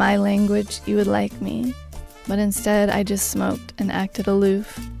me in my language, you would like me." But instead, I just smoked and acted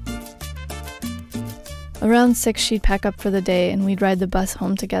aloof. Around 6, she'd pack up for the day and we'd ride the bus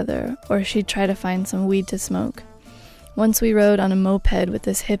home together, or she'd try to find some weed to smoke. Once we rode on a moped with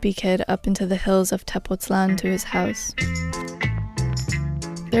this hippie kid up into the hills of Tepoztlan to his house.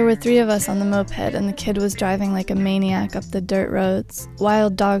 There were 3 of us on the moped, and the kid was driving like a maniac up the dirt roads.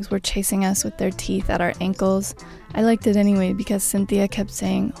 Wild dogs were chasing us with their teeth at our ankles. I liked it anyway because Cynthia kept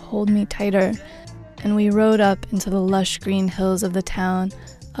saying, "Hold me tighter." And we rode up into the lush green hills of the town,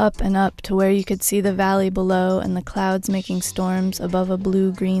 up and up to where you could see the valley below and the clouds making storms above a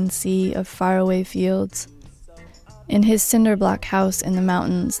blue-green sea of faraway fields. In his cinder block house in the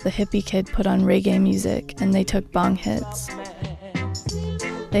mountains, the hippie kid put on reggae music and they took bong hits.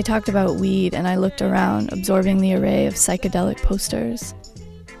 They talked about weed and I looked around, absorbing the array of psychedelic posters.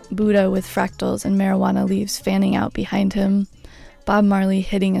 Buddha with fractals and marijuana leaves fanning out behind him, Bob Marley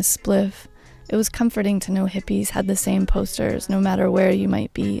hitting a spliff. It was comforting to know hippies had the same posters no matter where you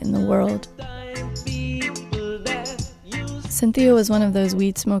might be in the world. Cynthia was one of those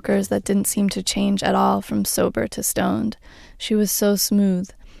weed smokers that didn't seem to change at all from sober to stoned. She was so smooth.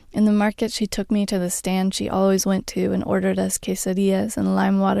 In the market, she took me to the stand she always went to and ordered us quesadillas and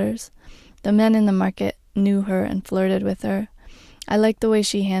lime waters. The men in the market knew her and flirted with her. I liked the way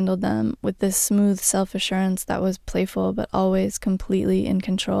she handled them, with this smooth self-assurance that was playful but always completely in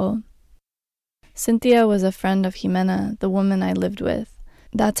control. Cynthia was a friend of Jimena, the woman I lived with.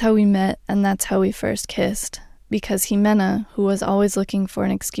 That's how we met, and that's how we first kissed. Because Jimena, who was always looking for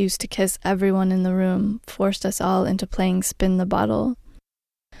an excuse to kiss everyone in the room, forced us all into playing spin the bottle.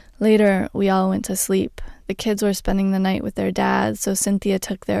 Later, we all went to sleep. The kids were spending the night with their dad, so Cynthia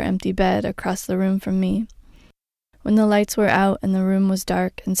took their empty bed across the room from me. When the lights were out and the room was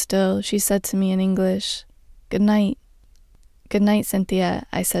dark and still, she said to me in English, "Good night." "Good night, Cynthia,"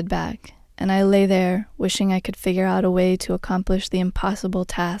 I said back, and I lay there, wishing I could figure out a way to accomplish the impossible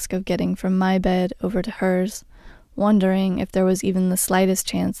task of getting from my bed over to hers, wondering if there was even the slightest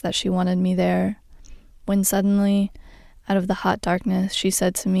chance that she wanted me there. When suddenly, out of the hot darkness, she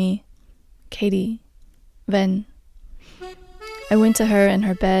said to me, "Katie, ven." I went to her in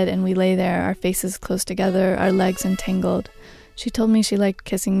her bed and we lay there, our faces close together, our legs entangled. She told me she liked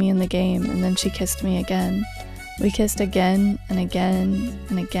kissing me in the game, and then she kissed me again. We kissed again and again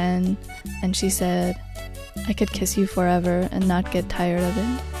and again, and she said, I could kiss you forever and not get tired of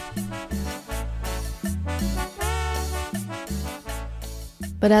it.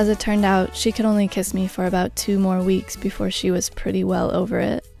 But as it turned out, she could only kiss me for about 2 more weeks before she was pretty well over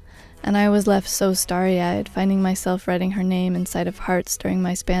it, and I was left so starry-eyed, finding myself writing her name inside of hearts during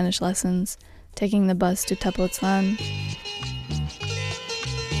my Spanish lessons, taking the bus to Tepoztlan.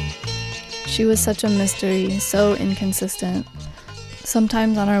 She was such a mystery, so inconsistent.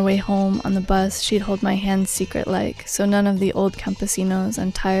 Sometimes on our way home on the bus, she'd hold my hand secret-like, so none of the old campesinos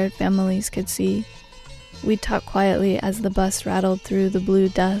and tired families could see. We'd talk quietly as the bus rattled through the blue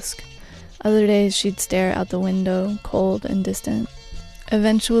dusk. Other days she'd stare out the window, cold and distant.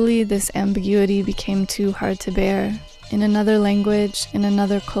 Eventually, this ambiguity became too hard to bear. In another language, in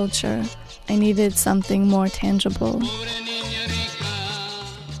another culture, I needed something more tangible.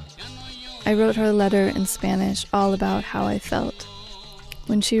 I wrote her a letter in Spanish all about how I felt.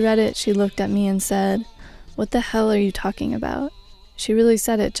 When she read it, she looked at me and said, "What the hell are you talking about?" She really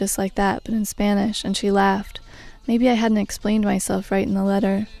said it just like that, but in Spanish, and she laughed. Maybe I hadn't explained myself right in the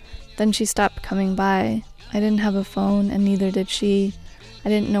letter. Then she stopped coming by. I didn't have a phone, and neither did she. I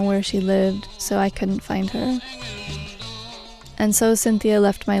didn't know where she lived, so I couldn't find her. And so Cynthia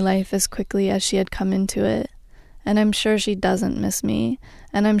left my life as quickly as she had come into it. And I'm sure she doesn't miss me,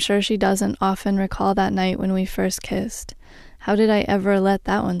 and I'm sure she doesn't often recall that night when we first kissed. How did I ever let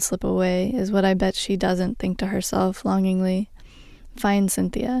that one slip away, is what I bet she doesn't think to herself longingly. Fine,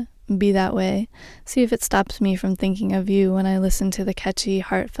 Cynthia, be that way. See if it stops me from thinking of you when I listen to the catchy,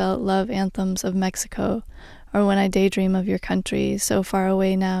 heartfelt love anthems of Mexico, or when I daydream of your country, so far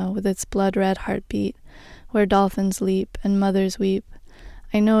away now, with its blood-red heartbeat, where dolphins leap and mothers weep.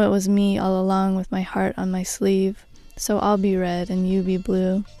 I know it was me all along with my heart on my sleeve, so I'll be red and you be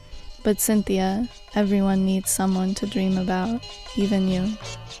blue. But Cynthia, everyone needs someone to dream about, even you.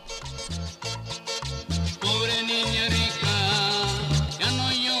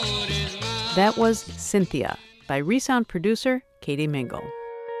 That was Cynthia by Resound producer Katie Mingle.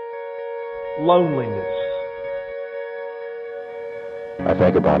 Loneliness. I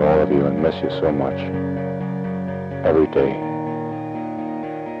think about all of you and miss you so much. Every day.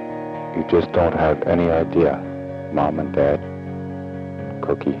 You just don't have any idea, Mom and Dad,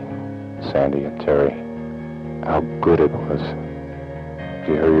 Cookie, Sandy and Terry, how good it was to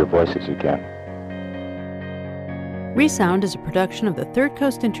hear your voices again. Resound is a production of the Third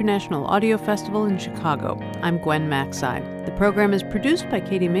Coast International Audio Festival in Chicago. I'm Gwen Macsai. The program is produced by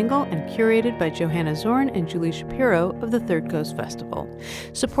Katie Mingle and curated by Johanna Zorn and Julie Shapiro of the Third Coast Festival.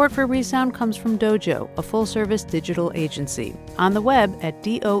 Support for Resound comes from Dojo, a full-service digital agency. On the web at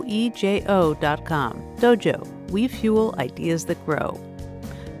doejo.com. Dojo, we fuel ideas that grow.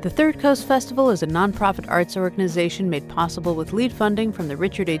 The Third Coast Festival is a nonprofit arts organization made possible with lead funding from the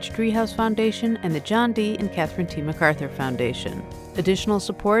Richard H. Driehaus Foundation and the John D. and Catherine T. MacArthur Foundation. Additional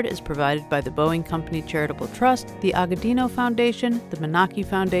support is provided by the Boeing Company Charitable Trust, the Agudino Foundation, the Menaki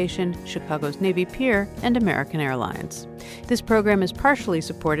Foundation, Chicago's Navy Pier, and American Airlines. This program is partially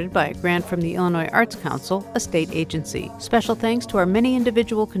supported by a grant from the Illinois Arts Council, a state agency. Special thanks to our many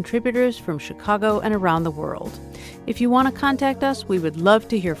individual contributors from Chicago and around the world. If you want to contact us, we would love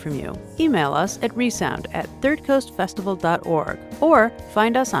to hear from you. Email us at resound@thirdcoastfestival.org or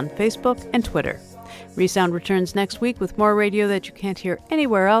find us on Facebook and Twitter. Resound returns next week with more radio that you can't hear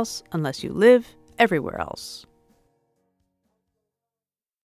anywhere else unless you live everywhere else.